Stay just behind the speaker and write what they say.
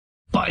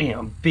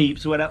Bam,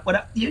 peeps, what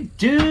up, you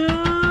do?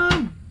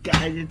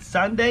 Guys, it's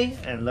Sunday,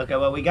 and look at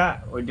what we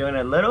got. We're doing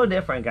a little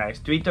different, guys.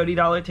 3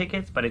 $30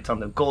 tickets, but it's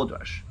on the Gold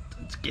Rush.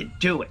 Let's get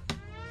to it.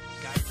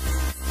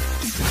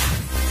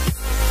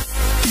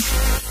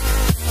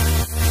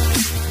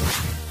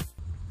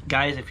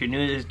 Guys, if you're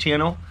new to this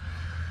channel,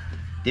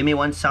 give me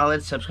one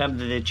solid subscribe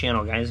to the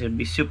channel, guys. It would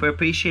be super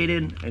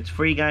appreciated. It's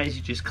free, guys.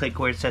 You just click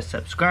where it says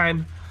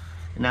subscribe.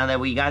 And now that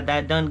we got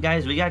that done,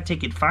 guys, we got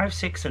ticket 5,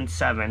 6, and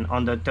 7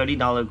 on the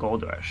 $30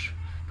 Gold Rush.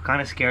 I'm kind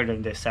of scared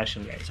of this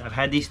session, guys. I've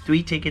had these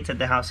 3 tickets at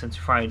the house since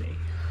Friday.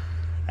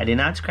 I did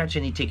not scratch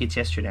any tickets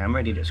yesterday. I'm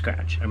ready to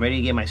scratch. I'm ready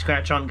to get my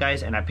scratch on,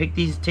 guys. And I picked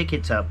these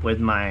tickets up with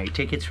my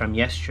tickets from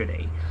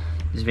yesterday.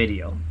 This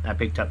video. I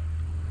picked up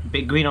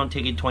Big Green on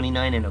ticket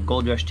 29 and a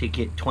Gold Rush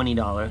ticket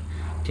 $20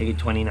 ticket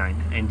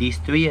 29. And these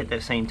 3 at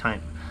the same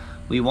time.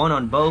 We won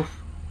on both.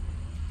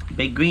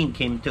 Big Green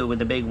came through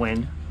with a big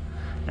win.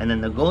 And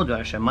then the Gold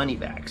Rush, a money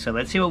back. So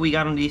let's see what we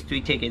got on these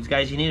 3 tickets.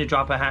 Guys, you need to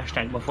drop a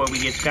hashtag before we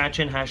get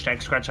scratching.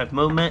 Hashtag Scratch Life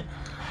Movement.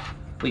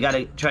 We got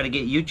to try to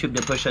get YouTube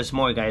to push us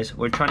more, guys.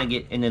 We're trying to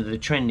get into the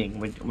trending.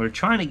 We're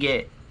trying to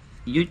get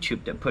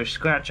YouTube to push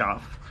Scratch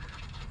Off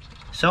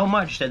so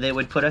much that they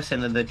would put us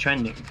into the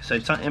trending. So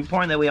it's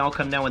important that we all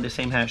come down with the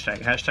same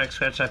hashtag. Hashtag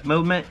Scratch Life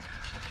Movement.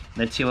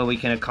 Let's see what we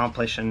can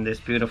accomplish in this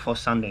beautiful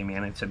Sunday,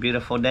 man. It's a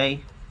beautiful day.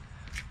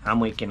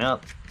 I'm waking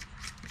up.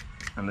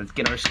 And let's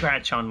get our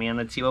scratch on, man.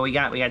 Let's see what we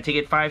got. We got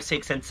ticket 5,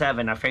 6, and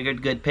 7. I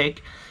figured good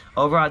pick.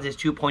 Over odds is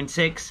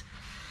 2.6.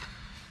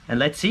 And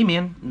let's see,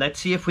 man. Let's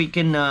see if we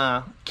can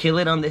kill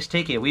it on this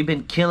ticket. We've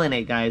been killing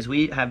it, guys.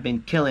 We have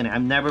been killing it.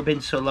 I've never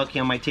been so lucky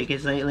on my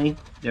tickets lately.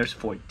 There's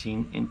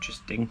 14.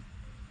 Interesting.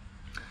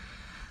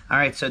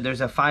 Alright, so there's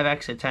a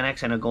 5x, a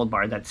 10x, and a gold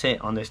bar. That's it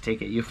on this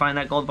ticket. You find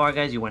that gold bar,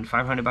 guys, you win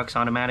 500 bucks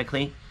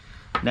automatically.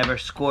 Never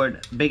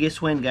scored.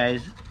 Biggest win,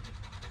 guys.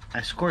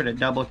 I scored a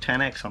double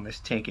 10x on this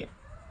ticket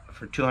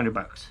for 200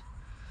 bucks,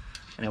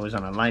 and it was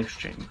on a live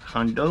stream.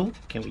 Hundo,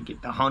 can we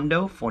get the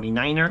Hundo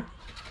 49er?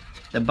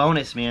 The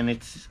bonus, man,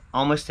 it's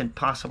almost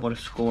impossible to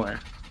score.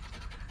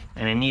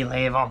 And a knee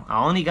level,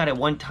 I only got it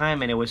one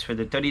time, and it was for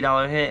the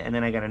 $30 hit, and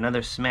then I got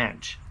another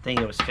smash. I think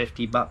it was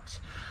 50 bucks.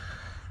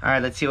 All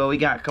right, let's see what we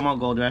got. Come on,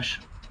 Gold Rush.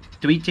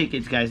 3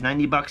 tickets, guys,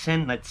 90 bucks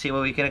in. Let's see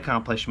what we can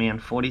accomplish, man.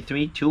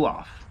 43, 2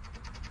 off.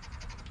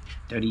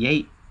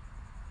 38.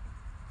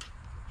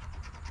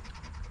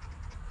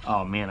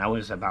 Oh man, I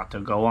was about to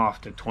go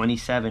off. The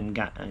 27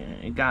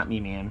 it got me,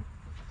 man.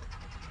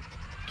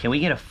 Can we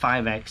get a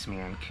 5x,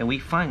 man? Can we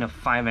find a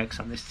 5x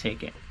on this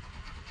ticket?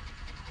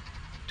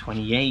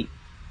 28.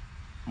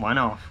 One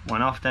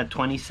off that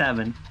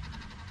 27.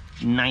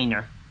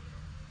 9er.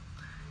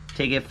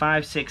 Ticket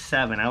 5, 6,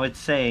 7. I would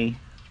say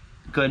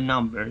good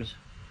numbers.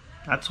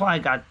 That's why I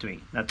got 3.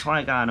 That's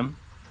why I got them.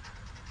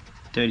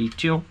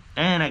 32.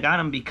 And I got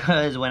them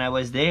because when I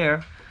was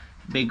there,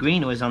 Big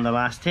Green was on the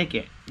last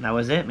ticket. That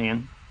was it,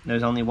 man.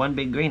 There's only one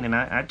Big Green, and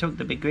I took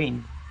the Big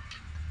Green.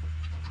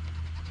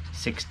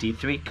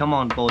 63. Come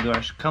on, Gold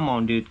Rush. Come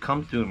on, dude.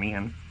 Come through,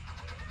 man.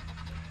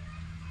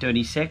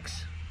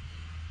 36.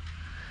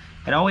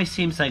 It always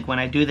seems like when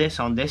I do this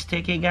on this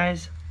ticket,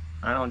 guys,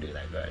 I don't do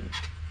that good.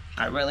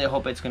 I really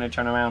hope it's going to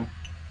turn around.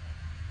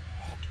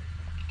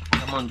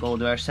 Come on,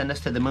 Gold Rush. Send us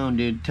to the moon,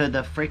 dude. To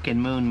the freaking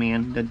moon,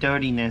 man. The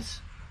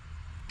dirtiness.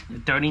 The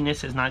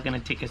dirtiness is not going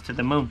to take us to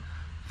the moon.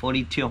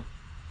 42.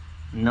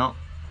 No.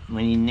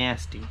 We need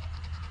nasty.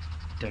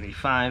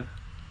 35.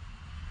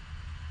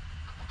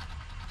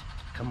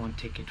 Come on,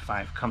 ticket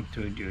 5. Come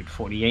through, dude.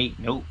 48.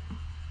 Nope.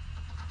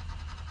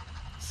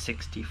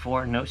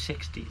 64. No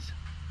 60s.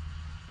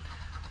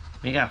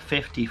 We got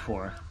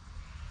 54.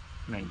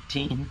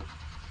 19.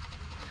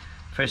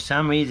 For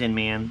some reason,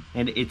 man,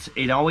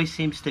 it always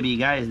seems to be,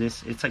 guys,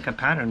 it's like a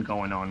pattern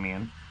going on,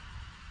 man.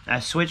 I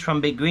switched from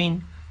Big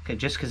Green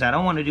just because I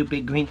don't want to do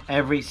Big Green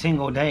every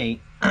single day.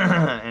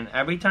 And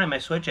every time I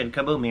switch it,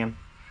 kaboom, man.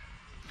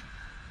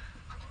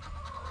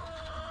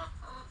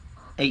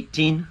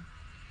 18.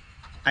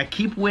 I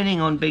keep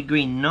winning on Big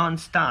Green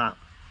non-stop,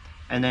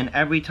 and then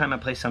every time I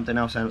play something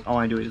else, all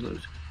I do is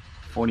lose.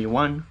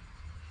 41.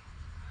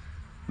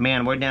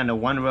 Man, we're down to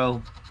 1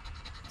 row.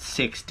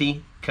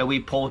 60. Can we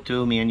pull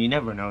through, man? You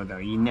never know, though.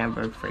 You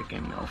never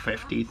freaking know.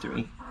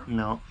 53.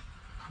 No.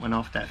 Went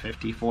off that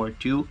 54.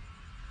 2.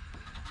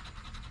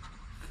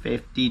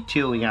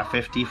 52. We got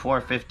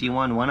 54,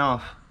 51. 1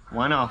 off.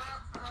 1 off.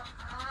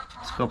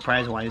 Let's go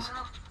prize-wise.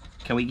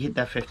 Can we get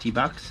that 50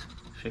 bucks?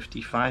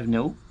 55,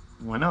 nope.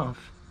 1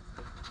 off.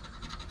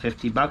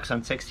 50 bucks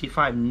on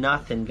 65,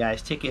 nothing,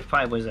 guys. Ticket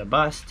 5 was a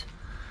bust.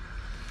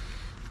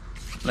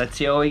 Let's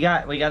see what we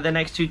got. We got the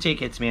next 2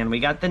 tickets, man. We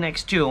got the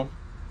next 2.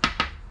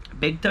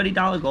 Big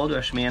 $30 Gold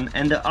Rush, man.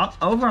 And the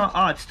overall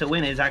odds to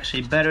win is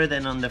actually better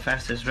than on the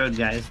fastest road,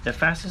 guys. The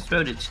fastest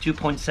road, it's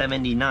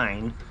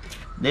 2.79.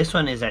 This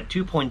one is at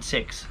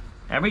 2.6.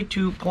 Every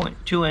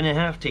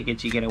 2.5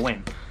 tickets, you get a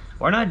win.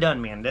 We're not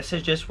done, man. This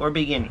is just, we're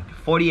beginning.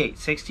 48,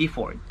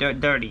 64,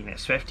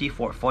 dirtiness,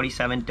 54,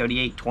 47,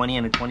 38, 20,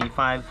 and a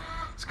 25.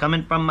 It's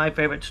coming from my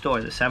favorite store,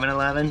 the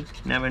 7-Eleven.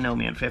 Never know,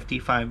 man.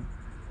 55.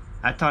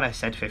 I thought I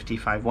said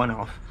 55, one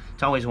off.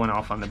 It's always one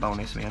off on the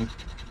bonus, man.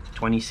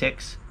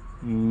 26,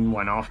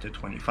 one off to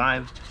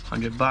 25.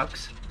 100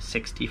 bucks,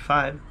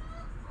 65.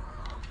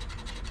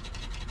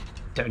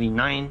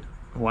 39,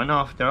 one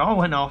off. They're all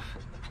one off.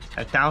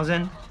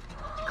 1,000.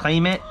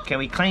 Claim it. Can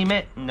we claim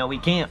it? No, we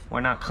can't.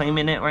 We're not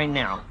claiming it right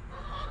now.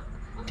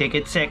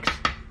 Ticket 6.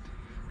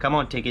 Come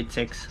on, ticket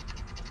 6.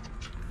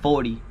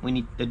 40. We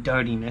need the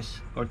dirtiness.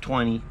 Or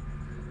 20.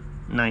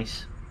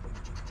 Nice.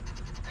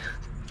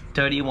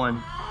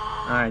 31.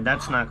 Alright,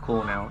 that's not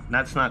cool now.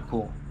 That's not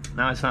cool.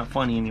 Now it's not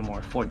funny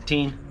anymore.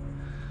 14.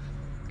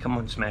 Come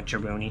on,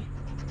 Smatcheroonie.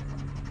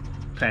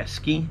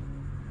 Pesky.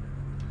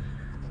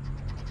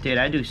 Dude,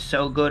 I do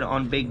so good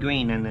on big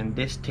green, and then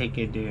this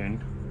ticket,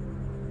 dude.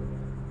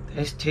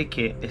 This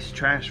ticket is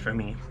trash for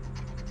me.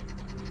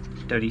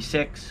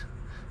 36.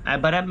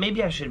 But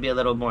maybe I should be a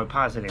little more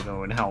positive. It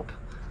would help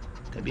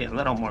to be a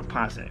little more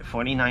positive.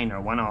 49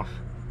 or one off.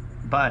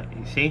 But,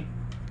 you see?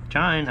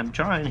 I'm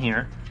trying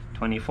here.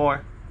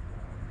 24.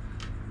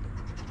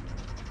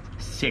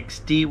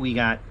 60. We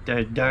got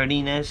the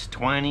dirtiness.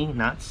 20,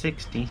 not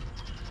 60.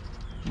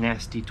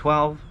 Nasty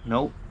 12.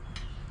 Nope.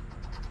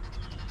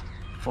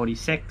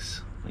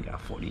 46. We got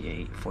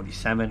 48.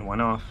 47.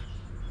 One off.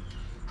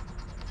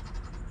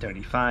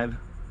 35.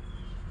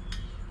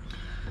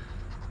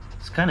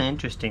 It's kind of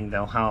interesting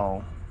though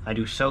how I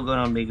do so good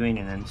on big green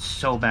and then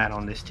so bad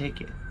on this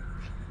ticket.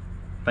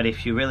 But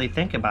if you really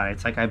think about it,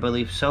 it's like I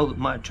believe so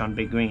much on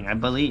big green. I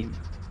believe,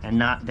 and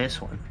not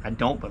this one. I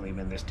don't believe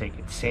in this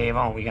ticket. Save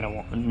on. We got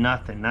a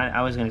nothing.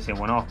 I was gonna say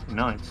one off.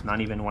 No, it's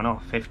not even one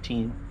off.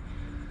 15.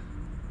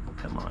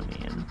 Come on,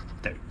 man.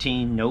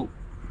 13. Nope.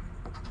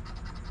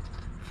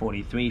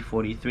 43.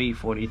 43.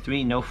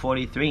 43. No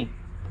 43.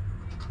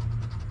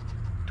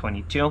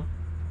 22.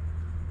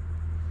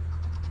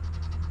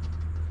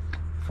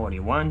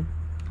 41.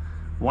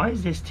 Why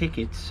is this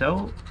ticket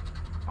so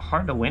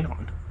hard to win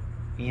on?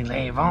 Il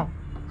est bon.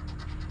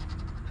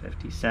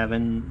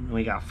 57.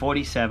 We got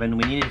 47.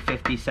 We needed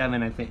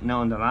 57, I think.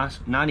 No, in the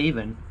last. Not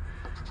even.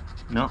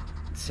 No.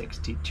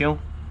 62.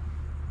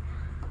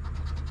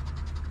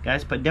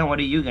 Guys, but then what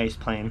are you guys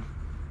playing?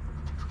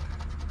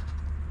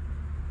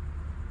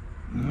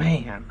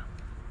 Man.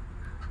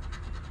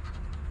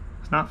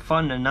 It's not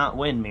fun to not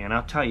win, man.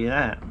 I'll tell you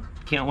that.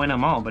 Can't win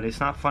them all, but it's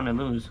not fun to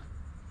lose.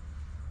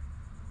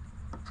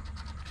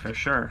 For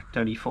sure.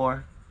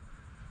 34.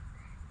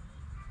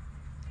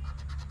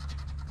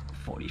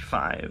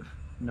 45.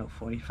 No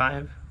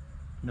 45.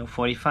 No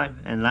 45.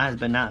 And last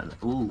but not,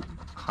 ooh,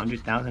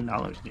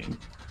 $100,000, dude.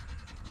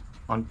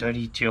 On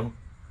 32.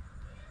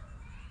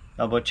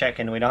 Double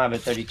checking. We don't have a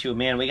 32.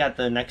 Man, we got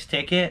the next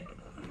ticket.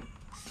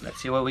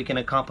 Let's see what we can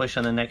accomplish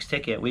on the next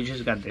ticket. We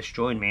just got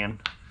destroyed, man.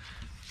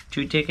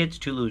 2 tickets,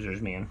 2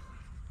 losers, man.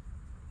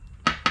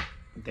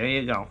 There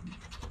you go.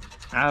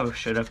 I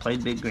should have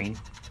played big green.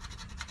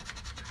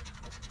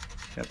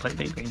 Should have played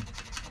big green.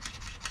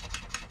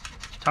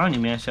 I'm telling you,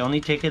 man, it's the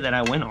only ticket that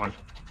I win on.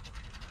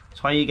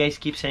 That's why you guys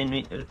keep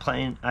saying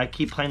I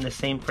keep playing the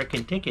same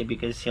freaking ticket,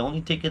 because it's the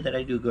only ticket that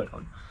I do good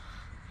on.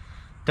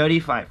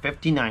 35,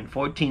 59,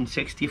 14,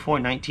 64,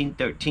 19,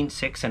 13,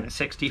 6, and a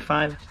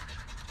 65.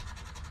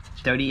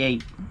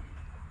 38.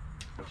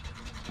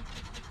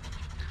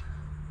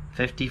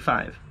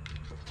 55.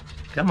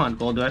 Come on,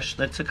 Goldrush.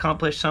 Let's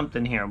accomplish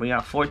something here. We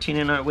got 14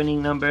 in our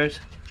winning numbers.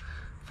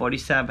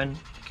 47.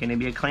 Can it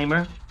be a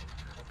claimer?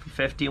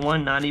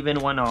 51. Not even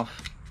one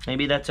off.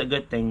 Maybe that's a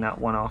good thing,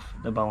 not one off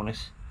the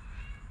bonus.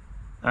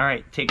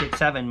 Alright, ticket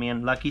 7,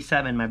 man. Lucky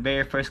 7. My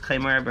very first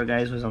claimer ever,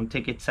 guys, was on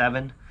ticket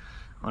 7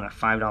 on a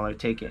 $5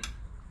 ticket.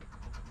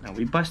 Now,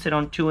 we busted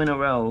on 2 in a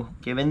row.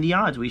 Given the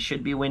odds, we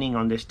should be winning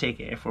on this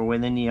ticket if we're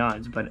within the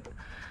odds. But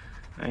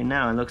right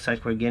now, it looks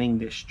like we're getting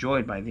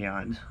destroyed by the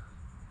odds.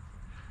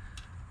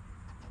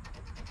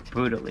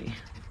 Brutally.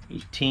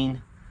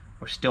 18.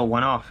 We're still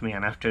one off,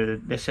 man. After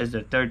this is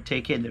the 3rd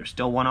ticket, they're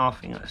still one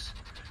offing us.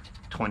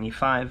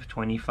 25.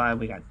 25.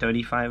 We got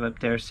 35 up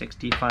there.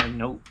 65.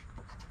 Nope.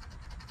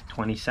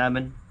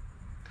 27.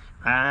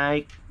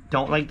 I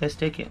don't like this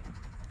ticket.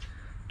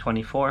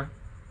 24.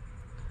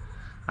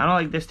 I don't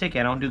like this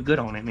ticket. I don't do good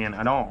on it, man,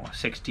 at all.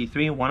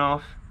 63, one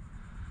off.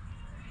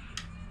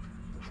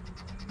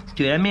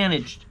 Dude, I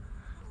managed.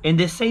 In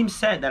this same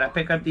set that I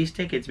pick up these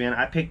tickets, man,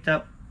 I picked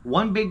up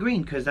 1 big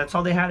green, because that's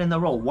all they had in the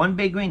roll. 1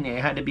 big green.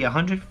 It had to be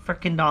 $100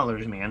 freaking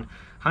dollars, man.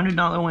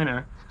 $100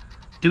 winner.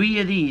 3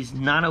 of these,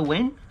 not a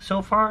win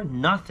so far.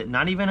 Nothing.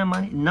 Not even a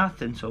money.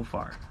 Nothing so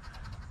far.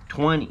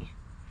 20.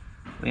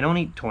 We don't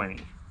need 20.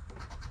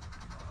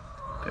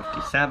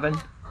 57.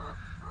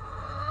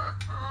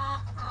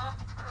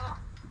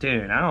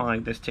 Dude, I don't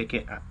like this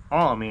ticket at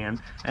all, man.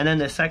 And then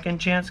the second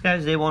chance,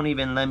 guys, they won't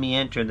even let me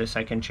enter the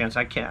second chance.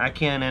 I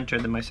can't enter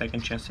my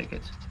second chance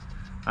tickets.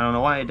 I don't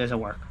know why it doesn't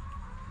work.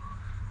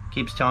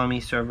 Keeps telling me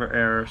server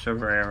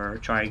error,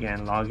 try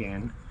again, log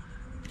in.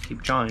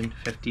 Keep trying.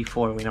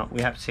 54.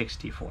 We have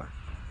 64.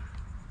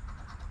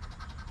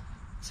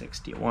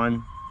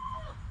 61.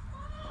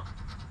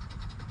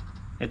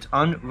 It's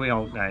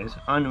unreal, guys.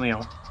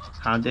 Unreal.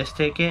 On this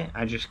ticket,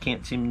 I just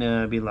can't seem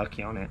to be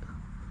lucky on it.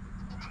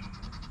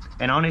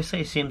 And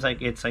honestly, it seems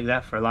like it's like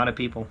that for a lot of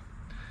people.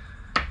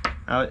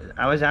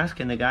 I was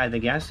asking the guy at the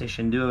gas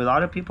station, do a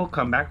lot of people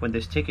come back with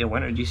this ticket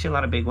winner? Do you see a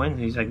lot of big wins?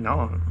 He's like,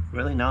 no,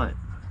 really not.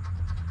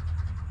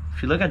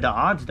 If you look at the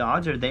odds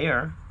are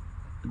there.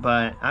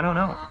 But, I don't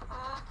know.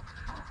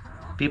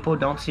 People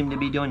don't seem to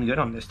be doing good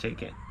on this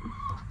ticket.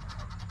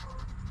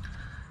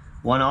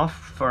 One off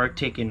for our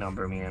ticket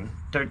number, man.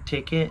 Third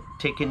ticket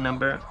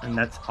number, and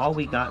that's all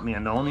we got,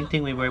 man. The only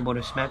thing we were able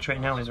to smash right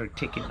now is our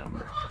ticket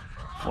number.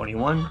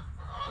 41.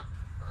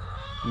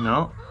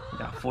 No, we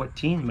got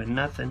 14, but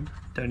nothing.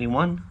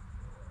 31.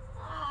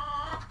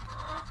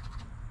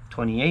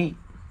 28.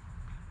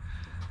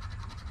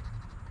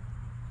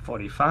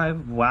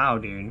 45. Wow,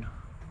 dude.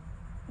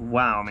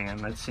 Wow,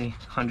 man. Let's see.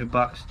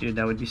 $100, dude.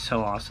 That would be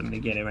so awesome to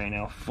get it right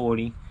now.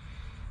 40.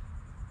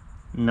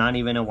 Not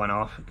even a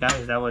one-off.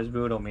 Guys, that was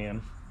brutal,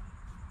 man.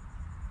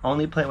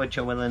 Only play what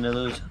you're willing to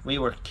lose. We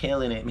were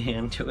killing it,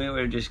 man. We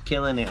were just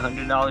killing it.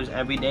 $100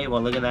 every day.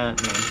 Well, look at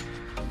that,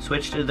 man.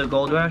 Switch to the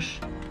Gold Rush.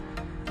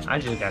 I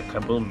just got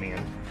kaboom,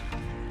 man.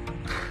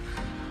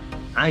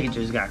 I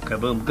just got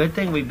kaboom. Good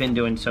thing we've been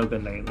doing so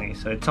good lately.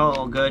 So it's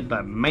all good,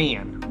 but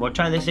man. We'll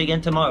try this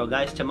again tomorrow,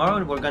 guys.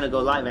 Tomorrow, we're going to go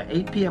live at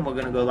 8 p.m. We're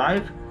going to go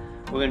live.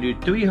 We're going to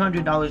do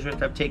 $300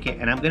 worth of ticket,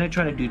 and I'm going to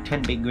try to do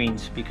 10 big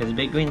greens because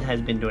big green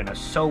has been doing us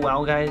so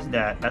well, guys,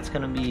 that's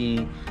going to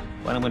be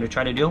what I'm going to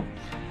try to do.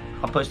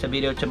 I'll post a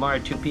video tomorrow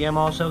at 2 p.m.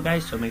 also,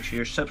 guys, so make sure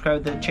you're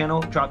subscribed to the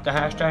channel. Drop the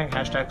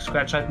hashtag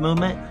Scratch Life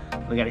Movement.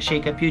 We got to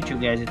shake up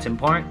YouTube, guys. It's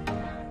important.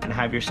 And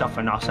have yourself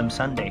an awesome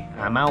Sunday.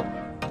 I'm out.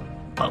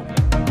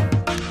 Boom.